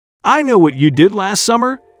I Know What You Did Last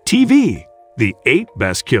Summer TV, the 8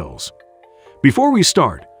 Best Kills. Before we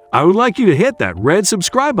start, I would like you to hit that red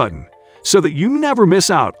subscribe button so that you never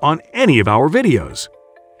miss out on any of our videos.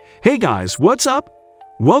 Hey guys, what's up?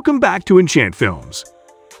 Welcome back to Enchant Films.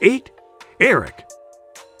 8. Eric.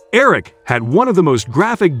 Eric had one of the most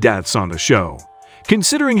graphic deaths on the show,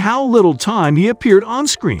 considering how little time he appeared on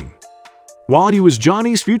screen. While he was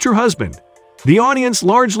Johnny's future husband, the audience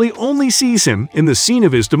largely only sees him in the scene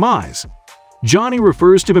of his demise. Johnny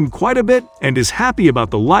refers to him quite a bit and is happy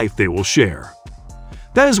about the life they will share.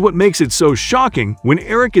 That is what makes it so shocking when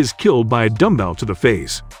Eric is killed by a dumbbell to the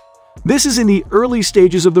face. This is in the early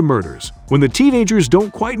stages of the murders, when the teenagers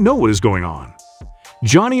don't quite know what is going on.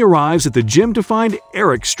 Johnny arrives at the gym to find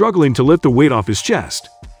Eric struggling to lift the weight off his chest.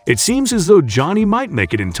 It seems as though Johnny might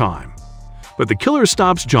make it in time. But the killer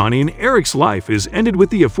stops Johnny and Eric's life is ended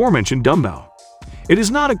with the aforementioned dumbbell. It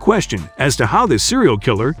is not a question as to how this serial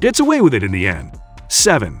killer gets away with it in the end.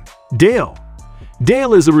 7. Dale.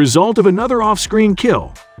 Dale is the result of another off-screen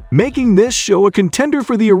kill, making this show a contender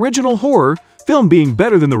for the original horror film being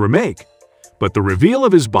better than the remake. But the reveal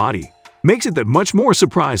of his body makes it that much more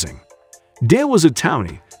surprising. Dale was a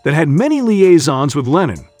townie that had many liaisons with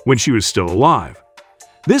Lennon when she was still alive.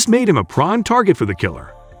 This made him a prime target for the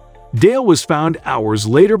killer. Dale was found hours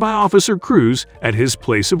later by Officer Cruz at his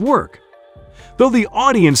place of work. Though the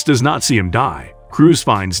audience does not see him die, Cruz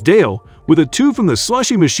finds Dale with a tube from the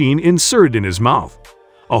slushy machine inserted in his mouth.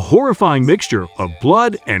 A horrifying mixture of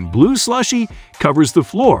blood and blue slushy covers the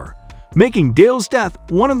floor, making Dale's death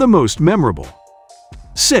one of the most memorable.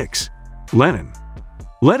 6. Lennon.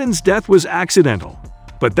 Lennon's death was accidental,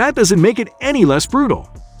 but that doesn't make it any less brutal.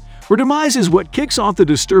 Her demise is what kicks off the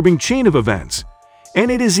disturbing chain of events, and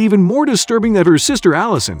it is even more disturbing that her sister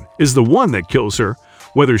Allison is the one that kills her,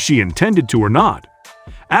 whether she intended to or not.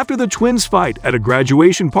 After the twins fight at a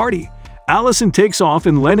graduation party, Allison takes off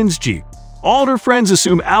in Lennon's Jeep. All her friends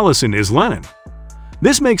assume Allison is Lennon.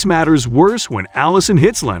 This makes matters worse when Allison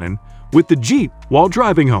hits Lennon with the Jeep while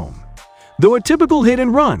driving home. Though a typical hit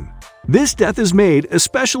and run, this death is made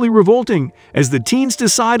especially revolting as the teens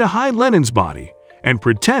decide to hide Lennon's body and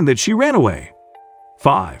pretend that she ran away.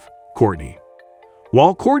 5. Courtney.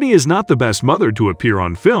 While Courtney is not the best mother to appear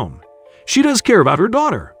on film, she does care about her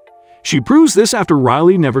daughter. She proves this after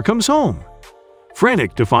Riley never comes home.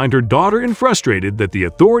 Frantic to find her daughter and frustrated that the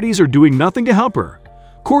authorities are doing nothing to help her,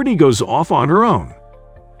 Courtney goes off on her own.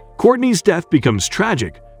 Courtney's death becomes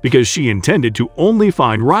tragic because she intended to only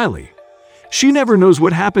find Riley. She never knows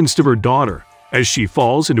what happens to her daughter as she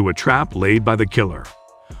falls into a trap laid by the killer.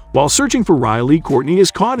 While searching for Riley, Courtney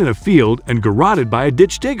is caught in a field and garroted by a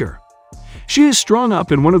ditch digger. She is strung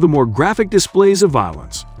up in one of the more graphic displays of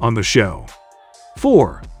violence on the show.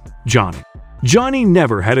 4. Johnny. Johnny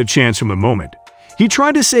never had a chance from the moment. He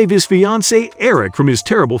tried to save his fiancée Eric from his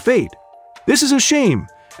terrible fate. This is a shame,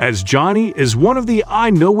 as Johnny is one of the I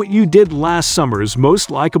Know What You Did Last Summer's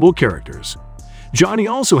most likable characters. Johnny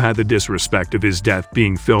also had the disrespect of his death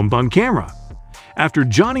being filmed on camera. After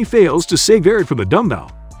Johnny fails to save Eric from the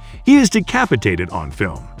dumbbell, he is decapitated on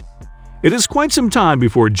film. It is quite some time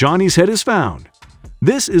before Johnny's head is found.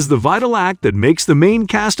 This is the vital act that makes the main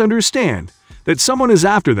cast understand that someone is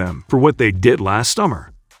after them for what they did last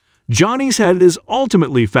summer. Johnny's head is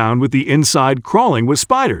ultimately found with the inside crawling with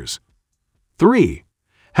spiders. 3.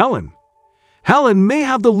 Helen. Helen may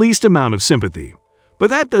have the least amount of sympathy,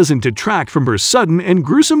 but that doesn't detract from her sudden and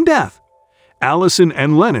gruesome death. Allison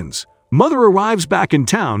and Lennon's mother arrives back in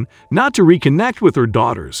town not to reconnect with her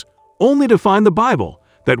daughters, only to find the Bible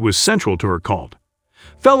that was central to her cult.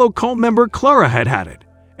 Fellow cult member Clara had it,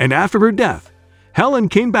 and after her death, Helen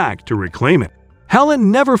came back to reclaim it.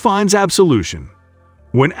 Helen never finds absolution.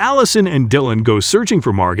 When Allison and Dylan go searching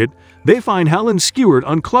for Margaret, they find Helen skewered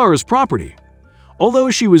on Clara's property.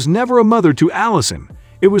 Although she was never a mother to Allison,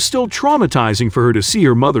 it was still traumatizing for her to see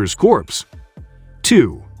her mother's corpse.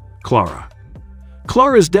 2. Clara.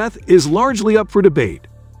 Clara's death is largely up for debate.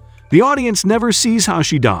 The audience never sees how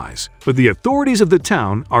she dies, but the authorities of the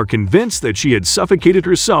town are convinced that she had suffocated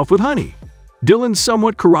herself with honey. Dylan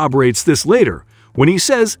somewhat corroborates this later when he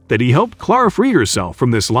says that he helped Clara free herself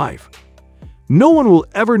from this life. No one will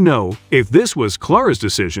ever know if this was Clara's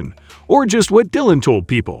decision or just what Dylan told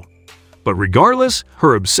people. But regardless,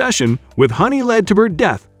 her obsession with honey led to her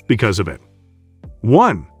death because of it.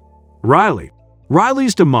 1. Riley.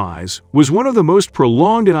 Riley's demise was one of the most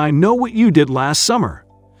prolonged in I Know What You Did Last Summer.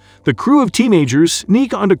 The crew of teenagers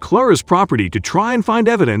sneak onto Clara's property to try and find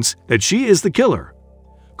evidence that she is the killer.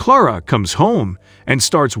 Clara comes home and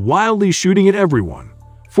starts wildly shooting at everyone,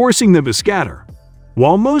 forcing them to scatter.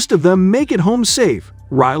 While most of them make it home safe,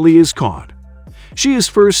 Riley is caught. She is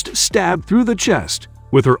first stabbed through the chest,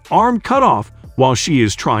 with her arm cut off while she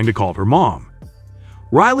is trying to call her mom.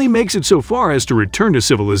 Riley makes it so far as to return to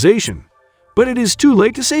civilization, but it is too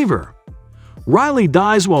late to save her. Riley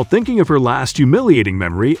dies while thinking of her last humiliating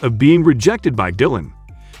memory of being rejected by Dylan,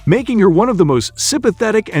 making her one of the most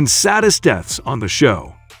sympathetic and saddest deaths on the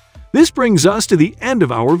show. This brings us to the end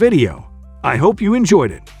of our video. I hope you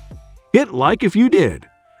enjoyed it. Hit like if you did,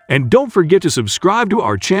 and don't forget to subscribe to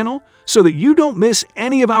our channel so that you don't miss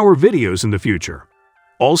any of our videos in the future.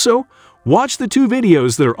 Also, watch the 2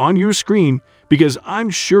 videos that are on your screen because I'm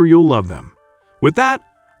sure you'll love them. With that,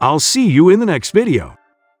 I'll see you in the next video.